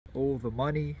Oh, the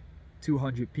money,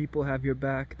 200 people have your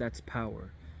back, that's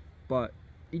power. But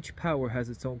each power has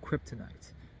its own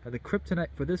kryptonite. And the kryptonite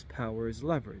for this power is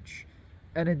leverage.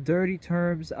 And in dirty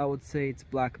terms, I would say it's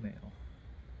blackmail.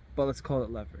 But let's call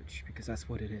it leverage because that's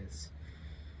what it is.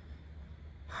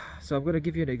 So I'm going to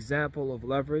give you an example of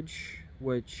leverage,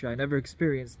 which I never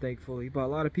experienced, thankfully, but a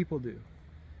lot of people do.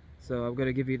 So I'm going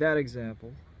to give you that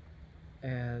example,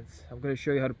 and I'm going to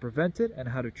show you how to prevent it and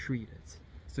how to treat it.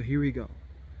 So here we go.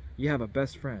 You have a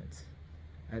best friend,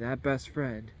 and that best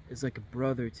friend is like a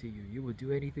brother to you. You will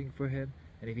do anything for him,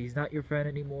 and if he's not your friend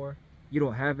anymore, you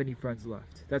don't have any friends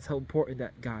left. That's how important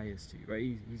that guy is to you,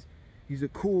 right? He's a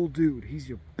cool dude. He's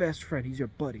your best friend. He's your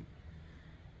buddy.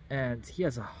 And he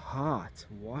has a hot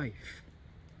wife.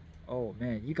 Oh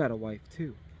man, you got a wife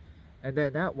too. And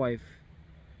then that wife,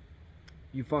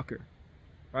 you fuck her,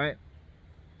 right?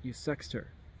 You sext her,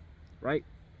 right?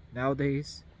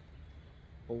 Nowadays,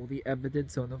 all the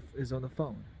evidence is on the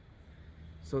phone.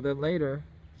 So then later,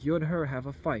 you and her have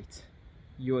a fight,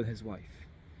 you and his wife.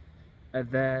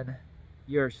 And then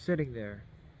you're sitting there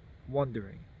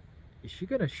wondering, is she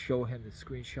gonna show him the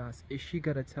screenshots? Is she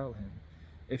gonna tell him?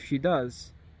 If she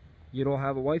does, you don't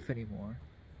have a wife anymore.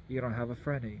 You don't have a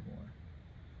friend anymore.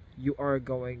 You are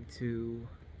going to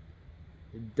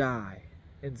die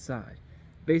inside.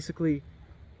 Basically,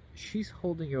 she's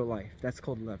holding your life. That's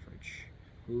called leverage.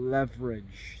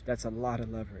 Leverage. That's a lot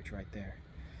of leverage right there.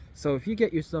 So if you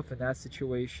get yourself in that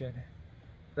situation,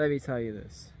 let me tell you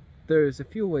this. There's a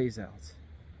few ways out.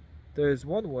 There's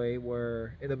one way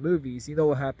where in the movies, you know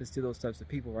what happens to those types of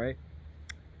people, right?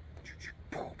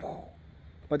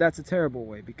 But that's a terrible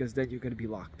way because then you're going to be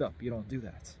locked up. You don't do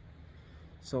that.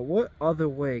 So what other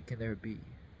way can there be?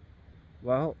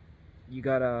 Well, you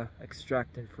gotta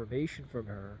extract information from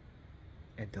her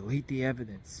and delete the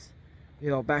evidence. You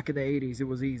know, back in the 80s, it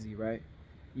was easy, right?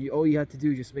 All you had to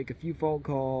do is just make a few phone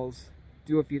calls,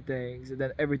 do a few things, and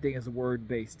then everything is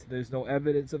word-based. There's no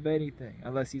evidence of anything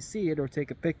unless you see it or take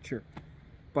a picture.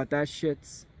 But that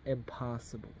shit's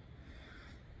impossible.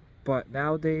 But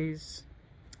nowadays,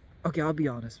 okay, I'll be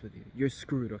honest with you. You're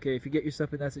screwed, okay? If you get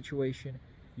yourself in that situation,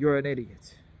 you're an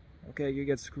idiot. Okay, you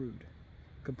get screwed.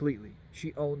 Completely.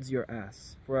 She owns your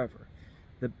ass forever.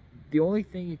 The only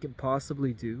thing you can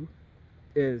possibly do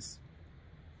is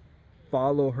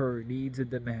follow her needs and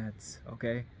demands,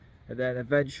 okay? And then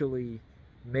eventually,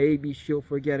 maybe she'll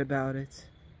forget about it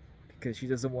because she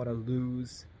doesn't want to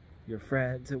lose your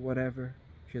friends or whatever.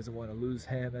 She doesn't want to lose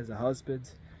him as a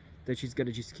husband. Then she's going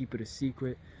to just keep it a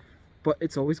secret. But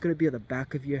it's always going to be at the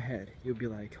back of your head. You'll be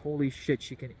like, holy shit,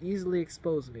 she can easily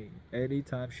expose me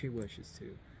anytime she wishes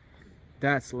to.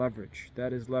 That's leverage.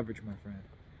 That is leverage, my friend.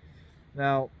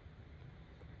 Now,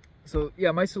 so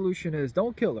yeah, my solution is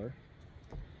don't kill her.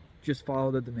 Just follow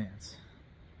the demands.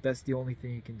 That's the only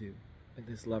thing you can do in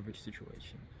this leverage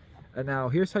situation. And now,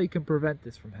 here's how you can prevent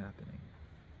this from happening.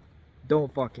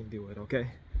 Don't fucking do it,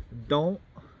 okay? Don't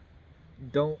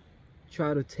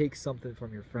try to take something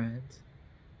from your friend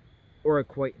or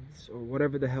acquaintance or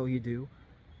whatever the hell you do.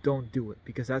 Don't do it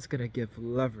because that's gonna give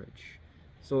leverage.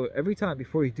 So every time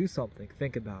before you do something,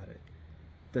 think about it.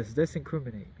 Does this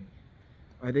incriminate me?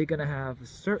 Are they gonna have a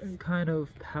certain kind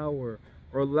of power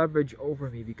or leverage over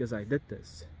me because I did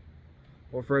this?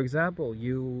 Or for example,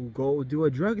 you go do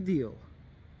a drug deal,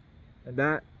 and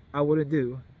that I wouldn't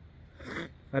do.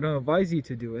 I don't advise you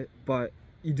to do it, but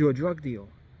you do a drug deal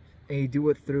and you do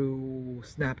it through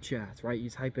Snapchat, right? You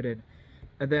type it in,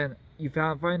 and then you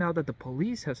find out that the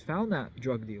police has found that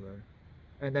drug dealer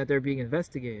and that they're being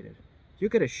investigated. You're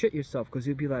gonna shit yourself because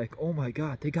you'll be like, oh my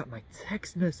god, they got my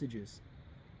text messages.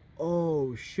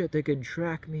 Oh shit, they can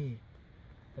track me.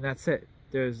 And that's it.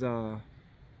 There's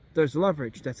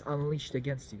leverage that's unleashed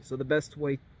against you. So the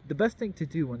best thing to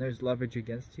do when there's leverage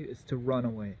against you is to run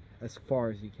away as far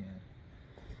as you can.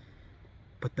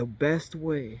 But the best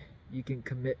way you can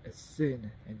commit a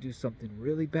sin and do something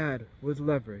really bad with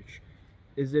leverage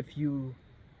is if you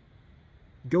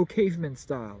go caveman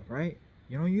style, right?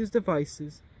 You don't use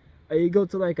devices, and you go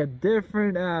to like a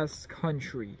different ass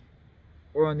country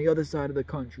or on the other side of the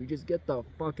country. Just get the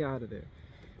fuck out of there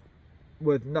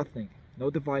with nothing. No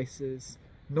devices,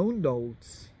 no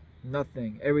notes,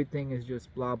 nothing. Everything is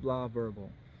just blah blah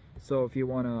verbal. So if you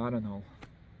wanna, I don't know,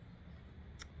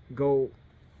 go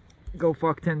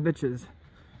fuck 10 bitches,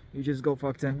 you just go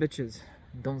fuck 10 bitches.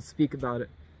 Don't speak about it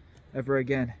ever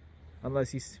again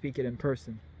unless you speak it in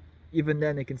person. Even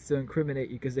then they can still incriminate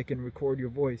you because they can record your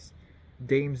voice.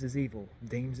 Dames is evil.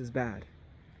 Dames is bad.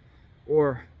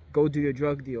 Or go do your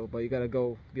drug deal, but you gotta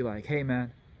go be like, hey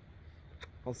man,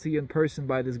 I'll see you in person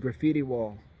by this graffiti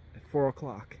wall at 4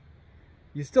 o'clock.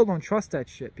 You still don't trust that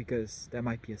shit because that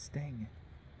might be a sting.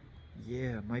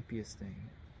 Yeah, it might be a sting.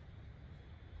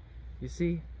 You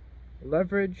see,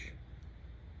 leverage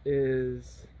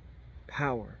is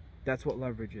power. That's what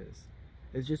leverage is.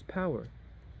 It's just power.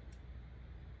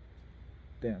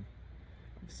 Damn.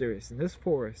 I'm serious. In this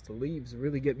forest, the leaves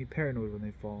really get me paranoid when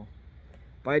they fall.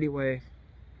 But anyway,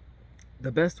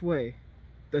 the best way,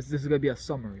 this is going to be a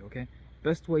summary, okay?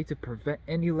 Best way to prevent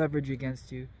any leverage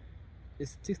against you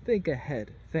is to think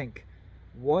ahead. Think,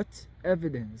 what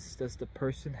evidence does the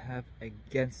person have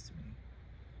against me?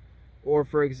 Or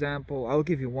for example, I'll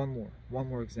give you one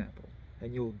more example,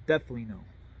 and you'll definitely know.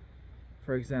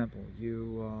 For example,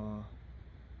 you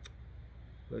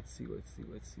let's see.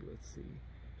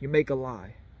 You make a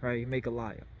lie, right? You make a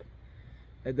lie up,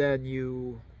 and then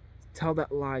you tell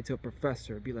that lie to a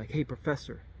professor. Be like, "Hey,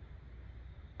 professor,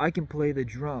 I can play the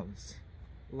drums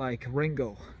like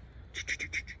Ringo."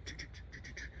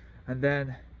 And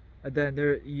then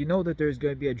there, you know that there's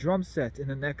going to be a drum set in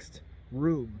the next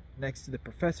room next to the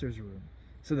professor's room.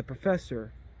 So the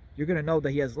professor, you're going to know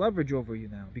that he has leverage over you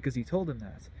now because he told him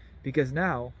that. Because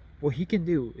now what he can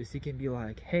do is he can be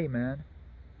like, "Hey man,"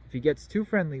 if he gets too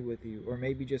friendly with you, or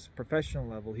maybe just professional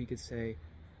level, he could say,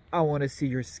 "I want to see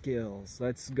your skills,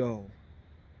 let's go."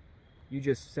 You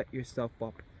just set yourself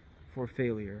up for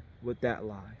failure with that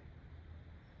lie.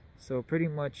 So pretty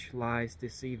much lies,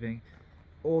 deceiving,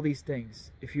 all these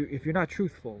things. If you're not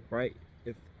truthful, right?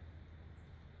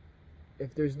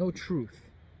 If there's no truth,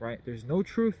 right? There's no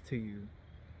truth to you,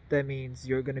 that means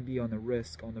you're going to be on the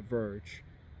risk, on the verge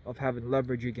of having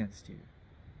leverage against you.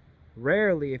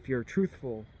 Rarely, if you're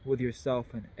truthful with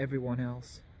yourself and everyone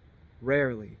else,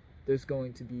 rarely there's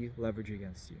going to be leverage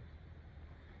against you.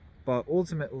 But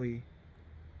ultimately,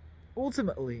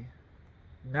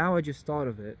 now I just thought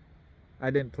of it. I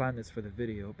didn't plan this for the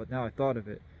video, but now I thought of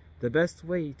it. The best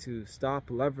way to stop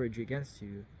leverage against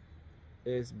you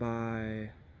is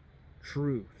by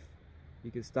truth. You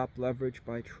can stop leverage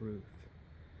by truth.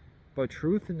 But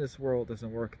truth in this world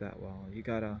doesn't work that well. You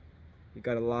gotta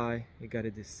lie, you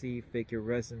gotta deceive, fake your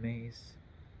resumes.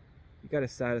 You gotta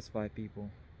satisfy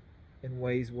people in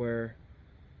ways where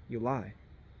you lie.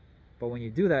 But when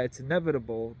you do that, it's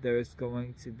inevitable there's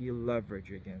going to be leverage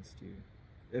against you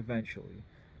eventually.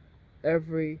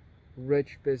 Every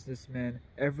rich businessman,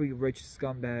 every rich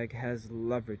scumbag has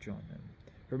leverage on them.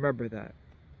 Remember that.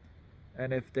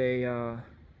 And if they,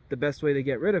 the best way to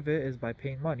get rid of it is by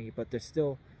paying money, but there's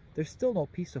still no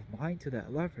peace of mind to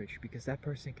that leverage, because that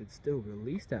person can still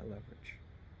release that leverage,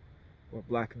 or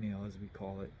blackmail as we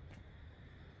call it.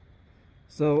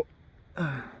 So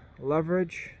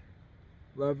leverage,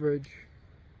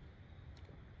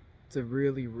 it's a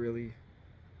really, really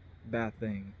bad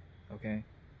thing, okay?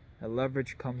 And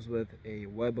leverage comes with a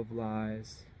web of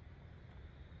lies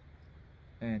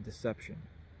and deception.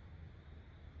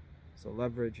 So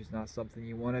leverage is not something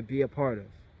you want to be a part of.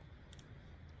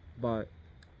 But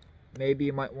maybe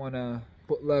you might want to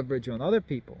put leverage on other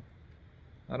people.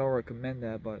 I don't recommend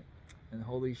that, but, and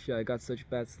holy shit, I got such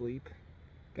bad sleep.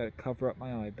 Gotta cover up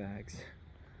my eye bags.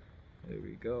 There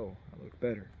we go. I look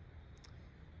better.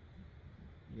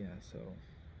 Yeah, so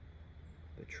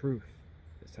the truth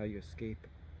is how you escape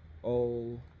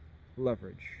all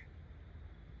leverage.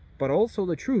 But also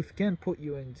the truth can put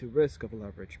you into risk of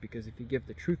leverage, because if you give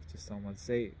the truth to someone,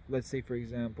 let's say for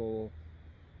example,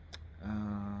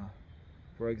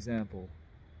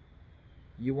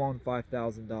 you won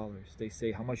 $5,000. They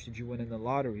say, "How much did you win in the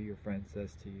lottery?" Your friend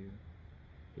says to you.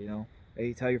 You know, and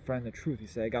you tell your friend the truth. You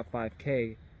say, "I got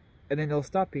 5K," and then they'll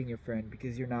stop being your friend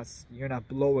because you're not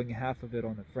blowing half of it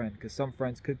on the friend, because some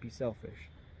friends could be selfish.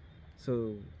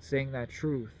 So saying that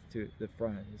truth to the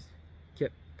friends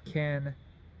can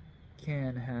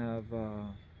have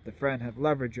the friend have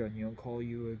leverage on you and call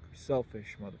you a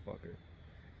selfish motherfucker.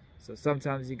 So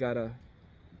sometimes you gotta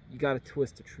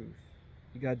twist the truth.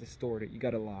 You gotta distort it. You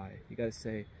gotta lie. You gotta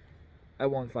say, "I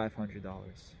won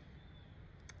 $500.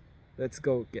 Let's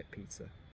go get pizza."